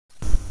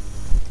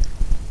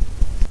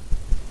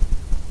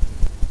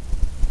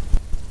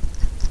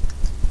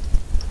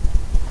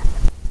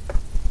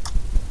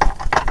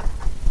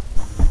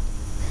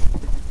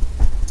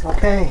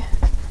Okay,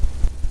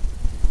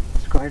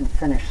 let's go ahead and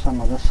finish some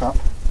of this up.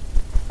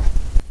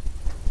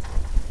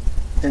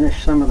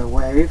 Finish some of the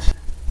waves.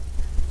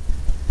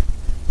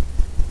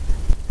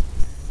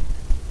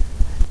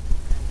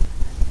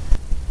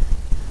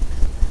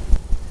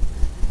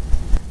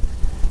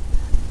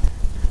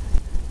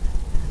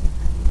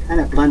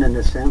 Kind of blending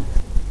this in.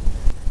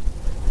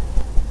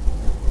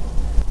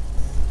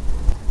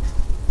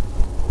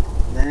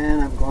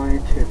 Then I'm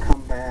going to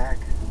come back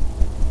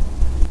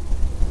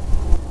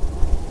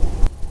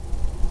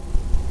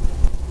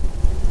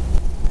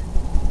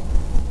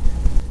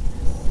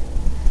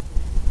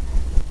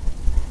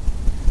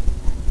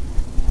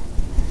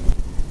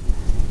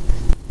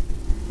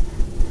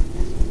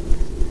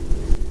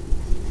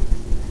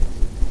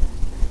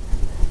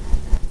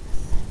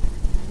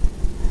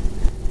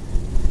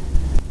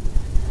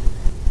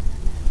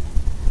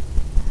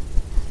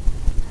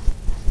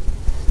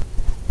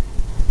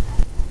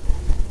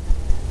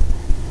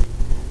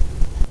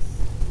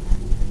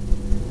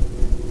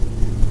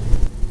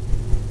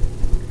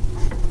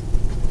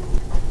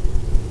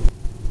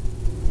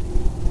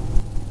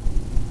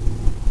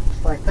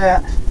like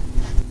that.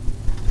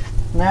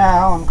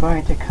 Now I'm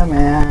going to come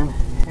in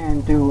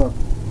and do a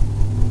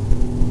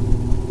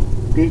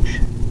beach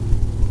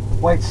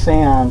white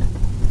sand.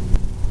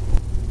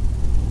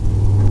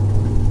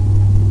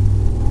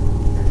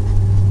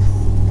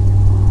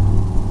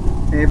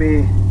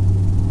 Maybe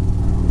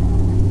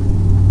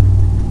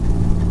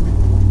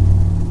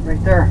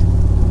right there.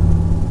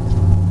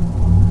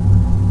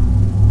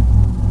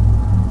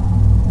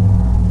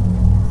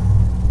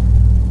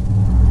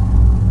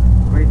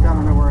 Right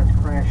down to where it's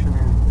crashing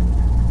in.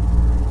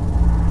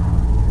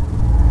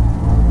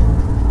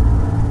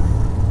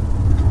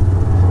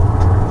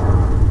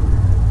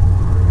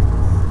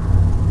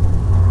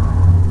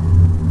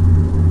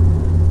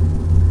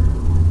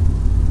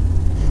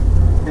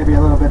 Maybe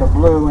a little bit of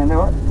blue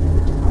into it.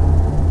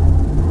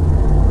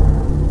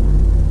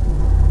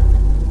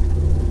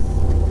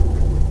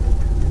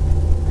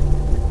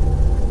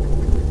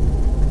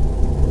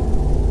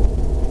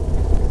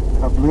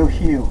 A blue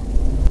hue.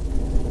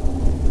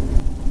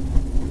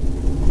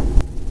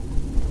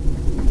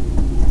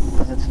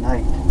 Because it's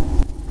night.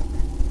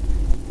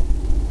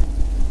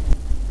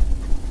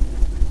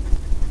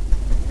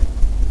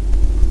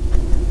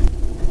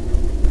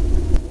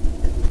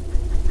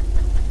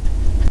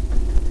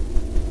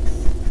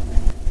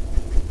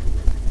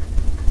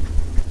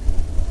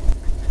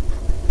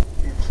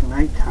 It's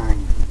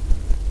nighttime.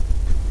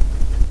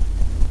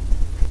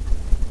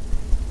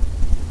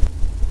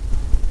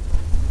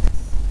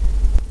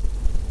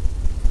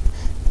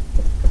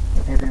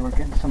 Maybe we're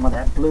getting some of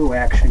that blue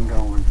action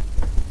going.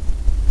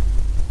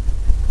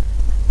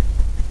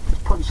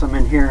 Just putting some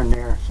in here and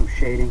there, some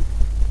shading.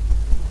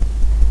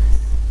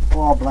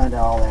 We'll all blend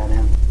all that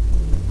in.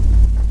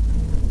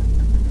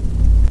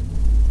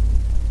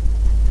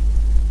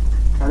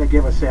 Try to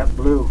give us that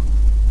blue.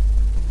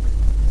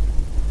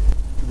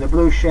 The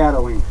blue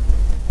shadowing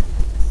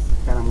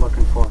that I'm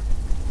looking for.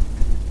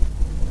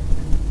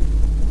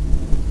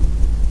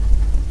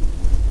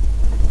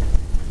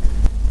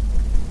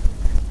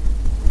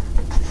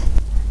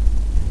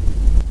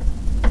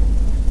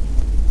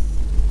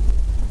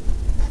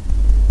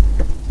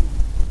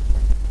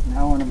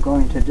 Now what I'm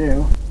going to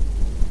do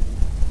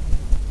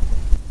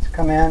is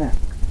come in and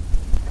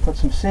put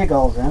some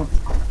seagulls in.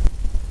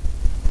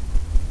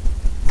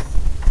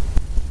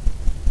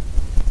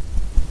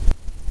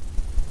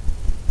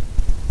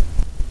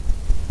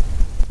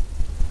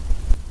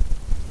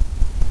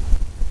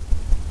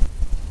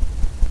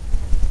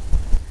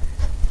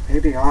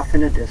 Maybe off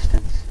in the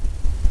distance.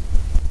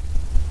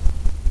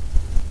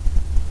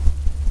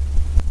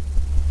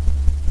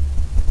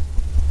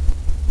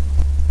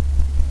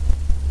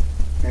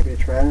 Maybe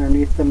it's right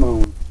underneath the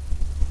moon.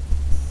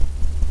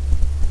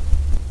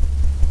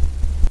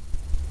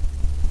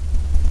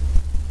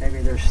 Maybe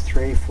there's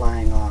 3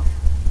 flying off.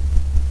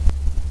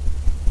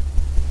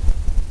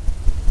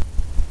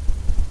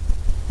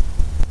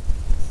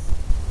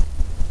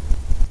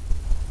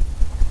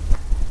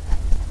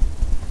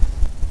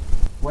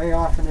 Way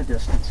off in the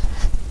distance.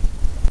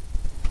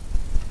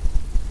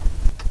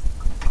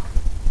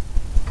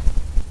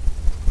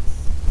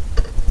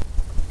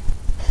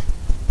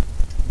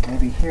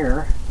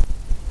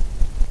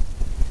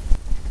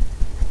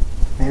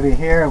 Maybe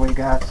here we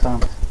got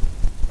some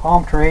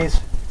palm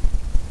trees.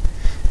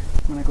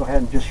 I'm going to go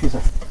ahead and just use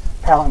a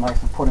palette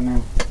knife and put them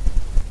in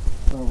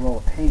a little roll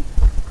of paint.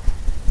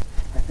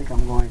 I think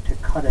I'm going to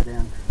cut it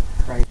in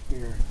right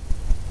here.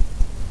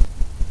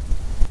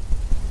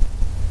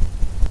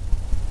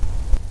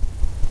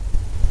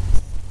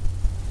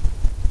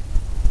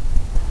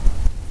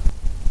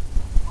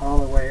 All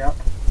the way up.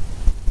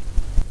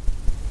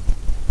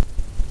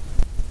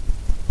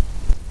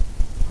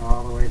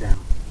 All the way down.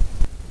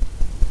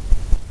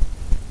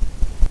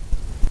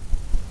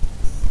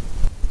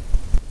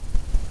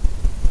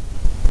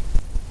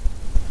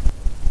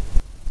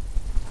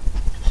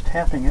 Just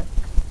tapping it.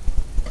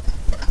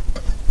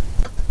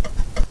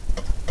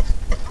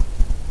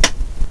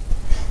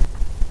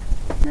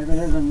 maybe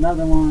there's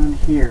another one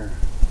here.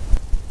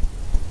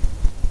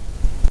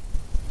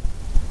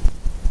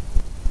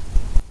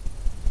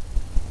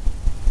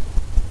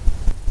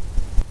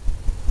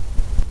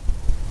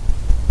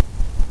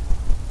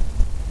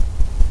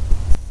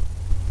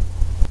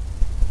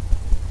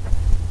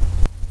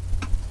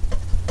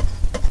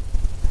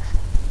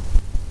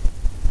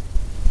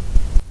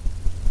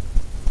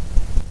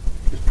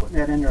 Just putting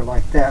that in there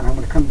like that, and I'm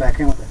going to come back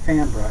in with a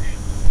fan brush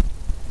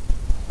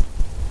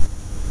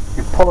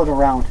and pull it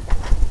around.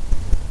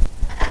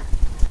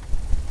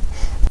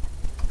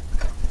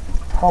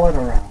 Pull it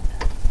around.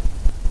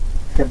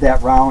 Give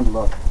that round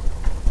look.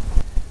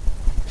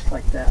 Just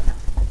like that.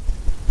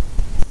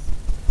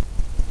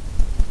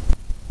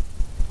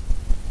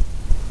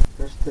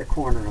 Just the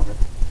corner of it.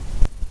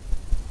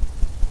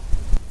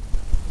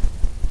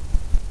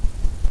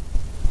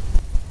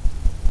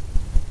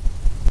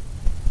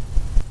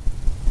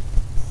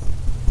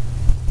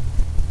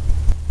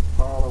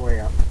 All the way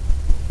up.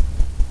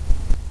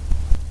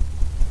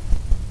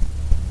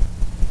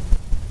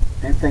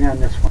 Same thing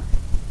on this one.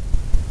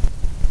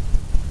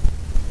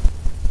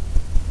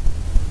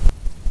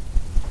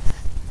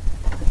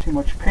 Too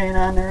much paint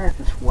on there,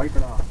 just wipe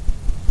it off.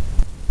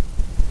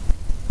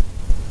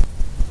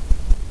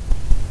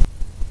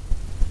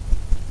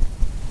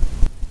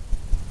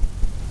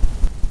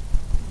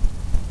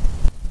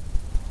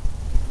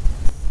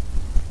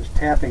 Just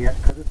tapping it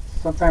because it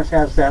sometimes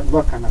has that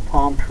look on the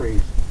palm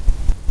trees.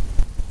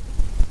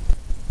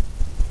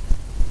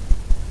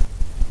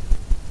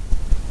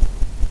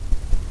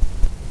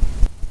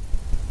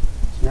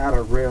 It's not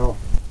a real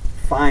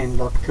fine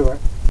look to it.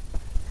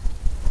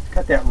 It's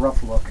got that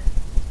rough look.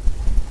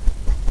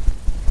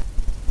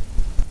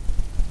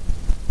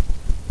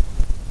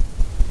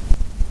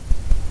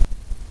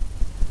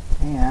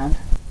 And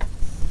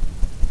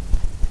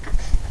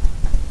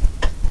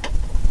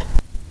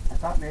I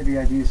thought maybe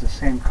I'd use the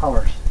same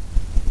colors,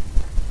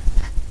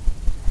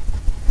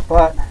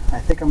 but I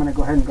think I'm going to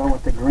go ahead and go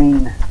with the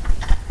green,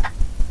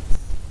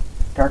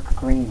 dark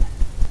green,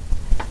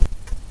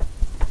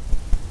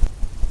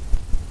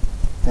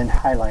 then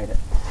highlight it.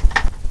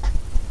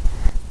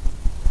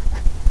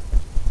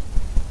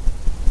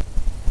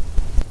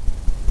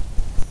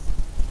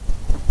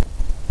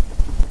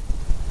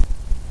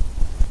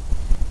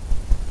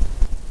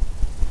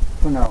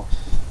 Who knows?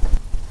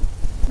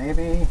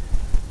 Maybe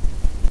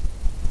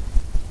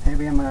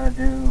I'm going to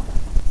do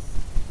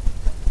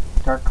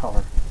dark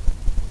color.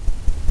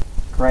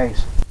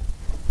 Grays.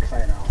 Try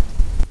it out.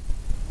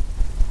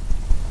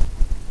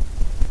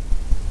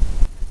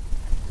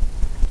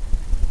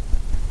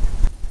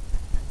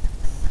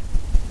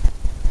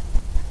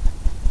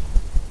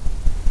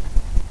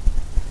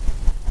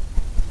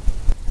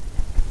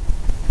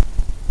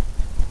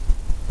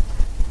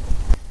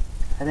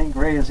 I think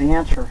gray is the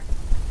answer.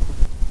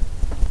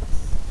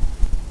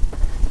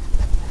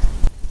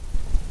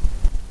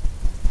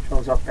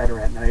 Shows up better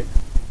at night.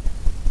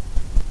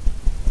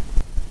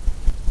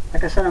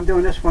 Like I said, I'm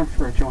doing this one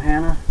for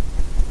Johanna.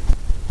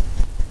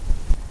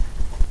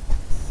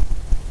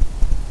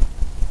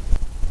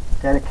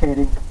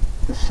 Dedicating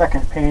the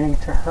second painting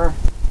to her.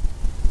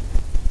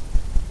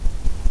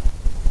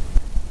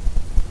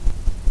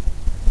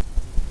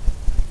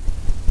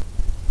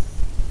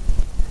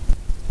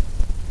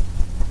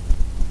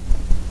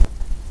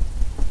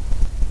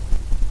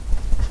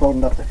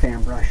 Loading up the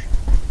fan brush.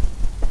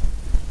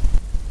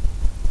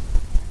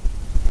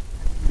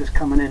 Just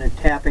coming in and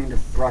tapping the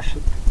brush,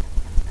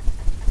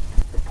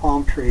 the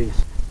palm trees.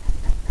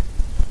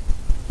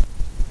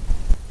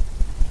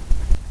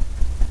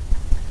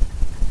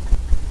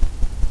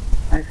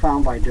 I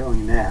found by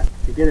doing that,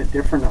 you get a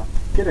different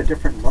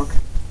look.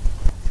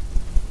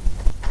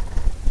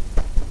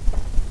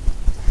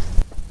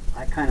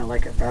 I kind of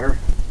like it better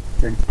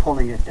than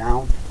pulling it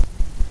down,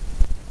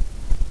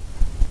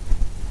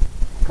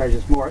 because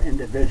it's more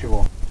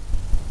individual.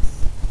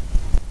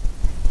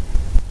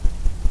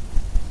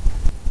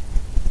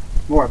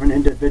 More of an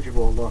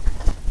individual look.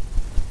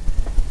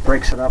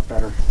 Breaks it up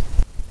better.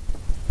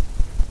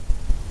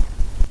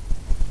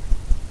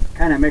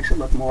 Kind of makes it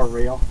look more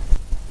real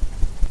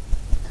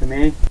to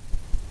me.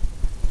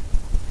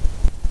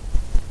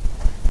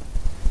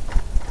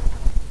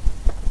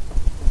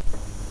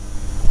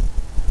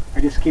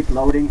 I just keep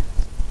loading.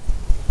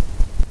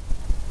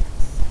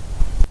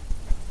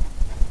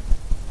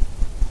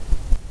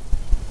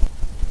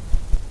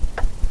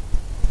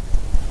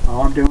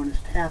 All I'm doing is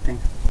tapping,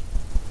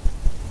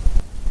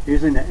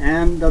 using the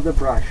end of the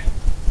brush.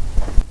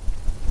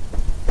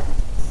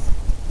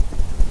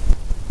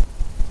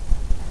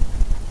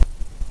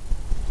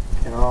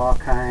 Get all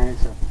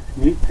kinds of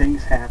neat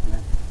things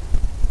happening.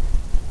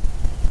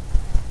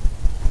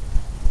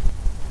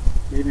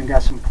 You even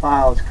got some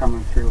clouds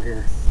coming through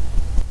here.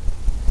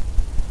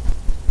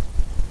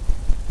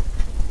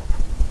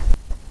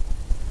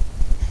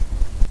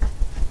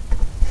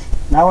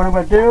 Now what I'm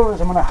going to do is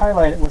I'm going to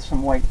highlight it with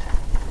some white.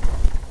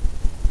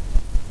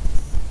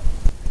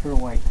 Pure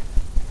white.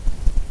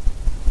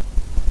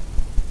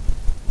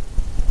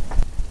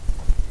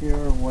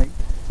 Pure white.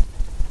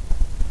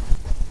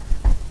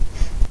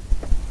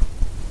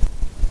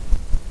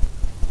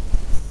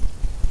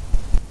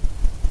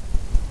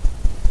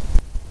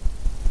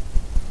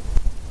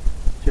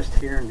 just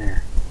here and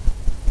there.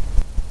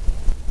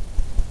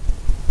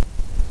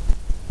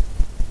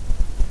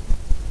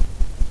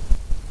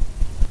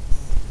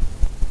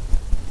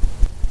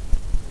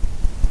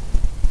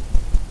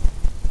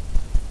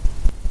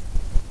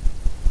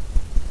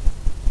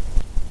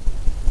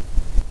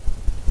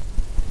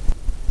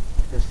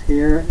 Just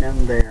here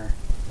and there.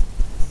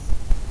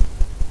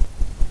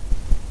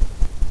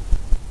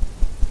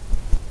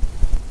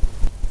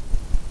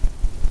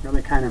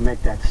 Really kind of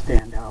make that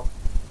stand out.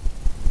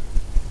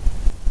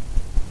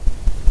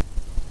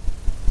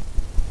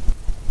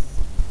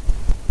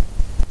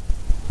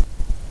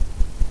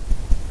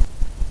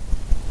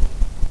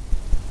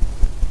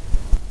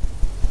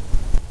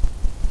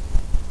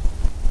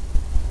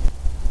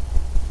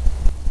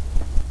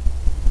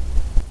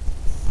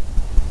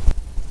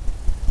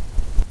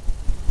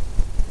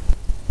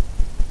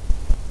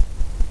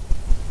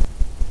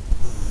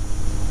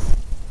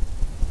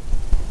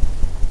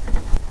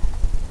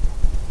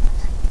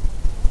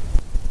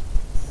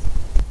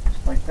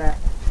 Like that.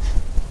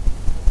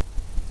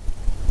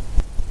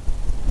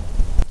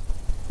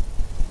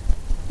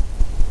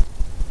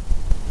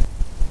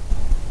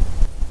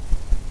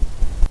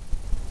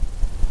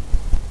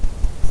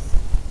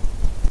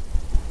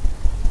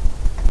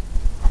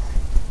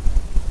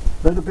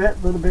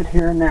 Little bit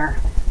here and there.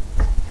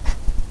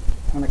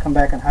 I'm going to come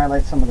back and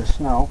highlight some of the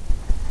snow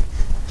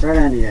right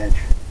on the edge.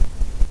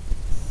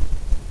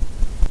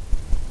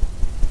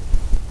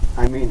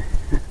 I mean,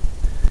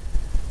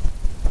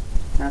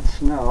 not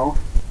snow,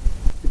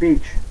 the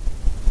beach.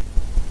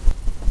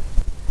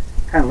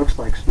 Kind of looks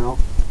like snow.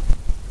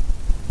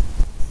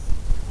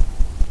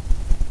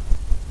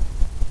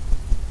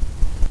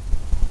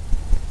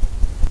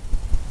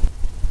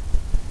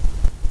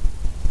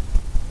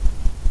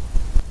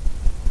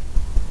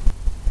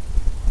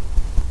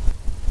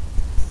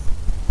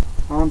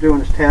 All I'm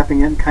doing is tapping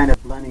it and kind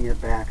of blending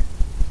it back.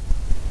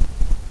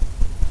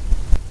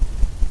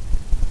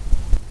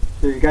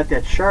 So you got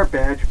that sharp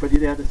edge, but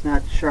it's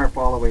not sharp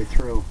all the way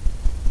through.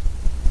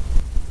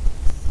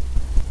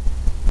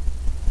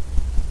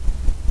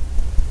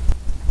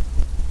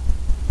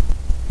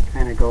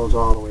 Kind of goes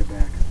all the way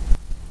back.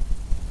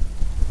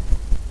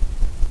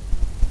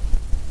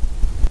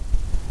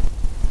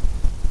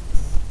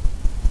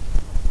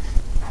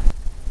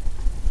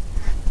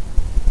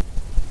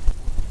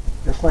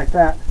 Just like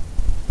that.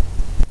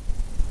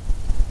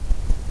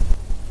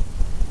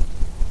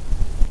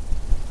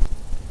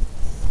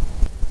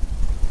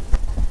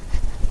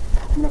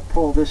 I'm going to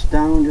pull this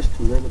down just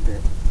a little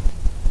bit.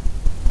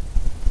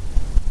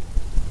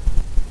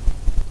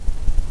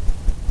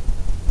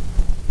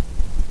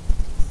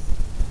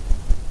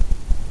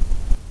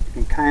 You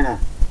can kind of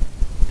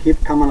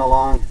keep coming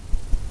along.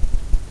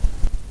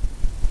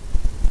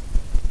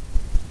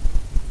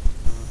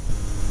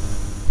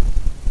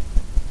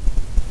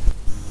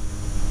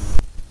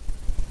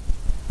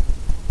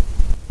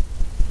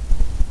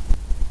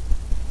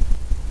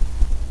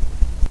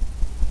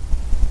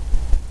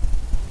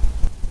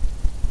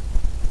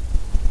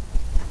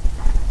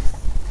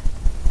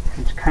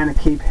 Just kind of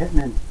keep hitting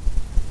it.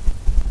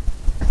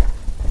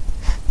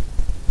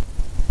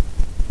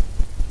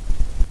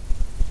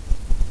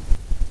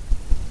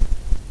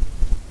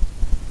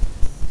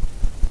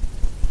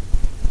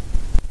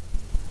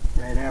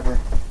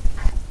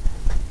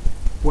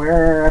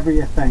 Wherever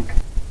you think.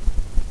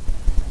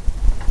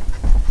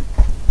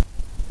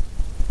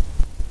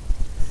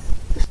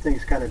 This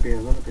thing's got to be a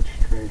little bit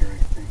straighter,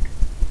 I think.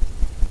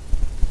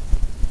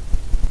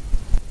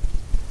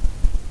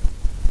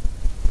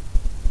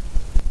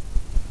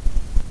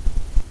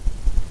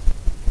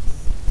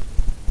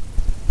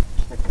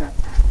 Just like that.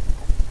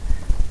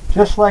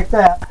 Just like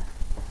that.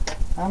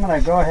 I'm going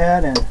to go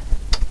ahead and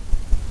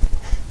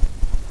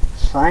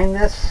sign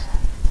this.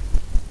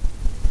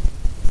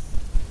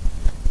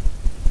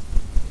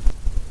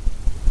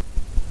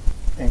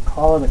 And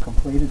call it a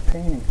completed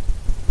painting.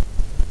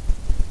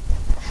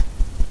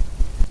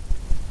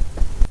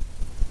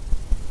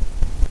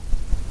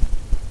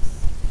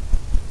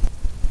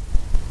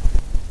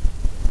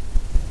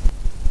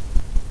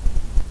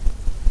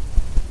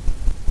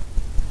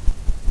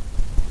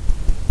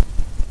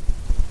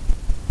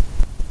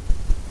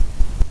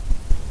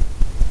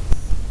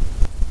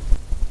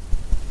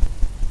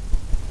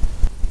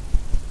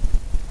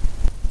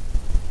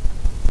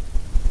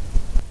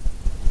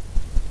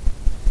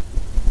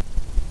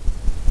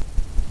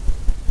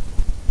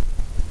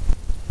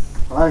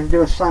 What I like to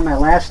do is sign my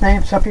last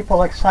name. Some people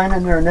like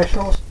signing their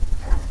initials.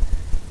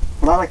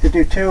 What I like to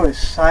do too is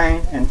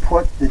sign and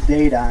put the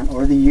date on,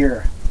 or the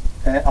year.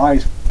 That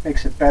always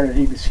makes it better.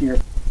 You can see your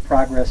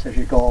progress as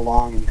you go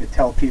along, and you can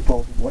tell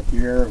people what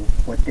year,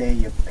 what day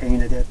you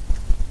painted it.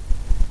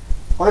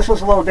 Well, this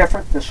was a little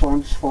different. This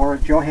one's for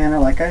Johanna,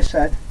 like I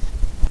said.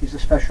 She's a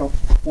special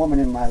woman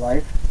in my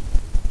life.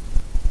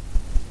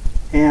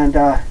 And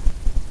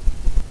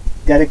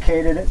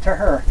dedicated it to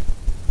her.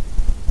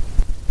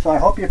 So I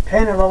hope you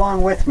pin it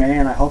along with me,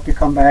 and I hope you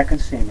come back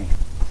and see me.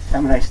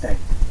 Have a nice day.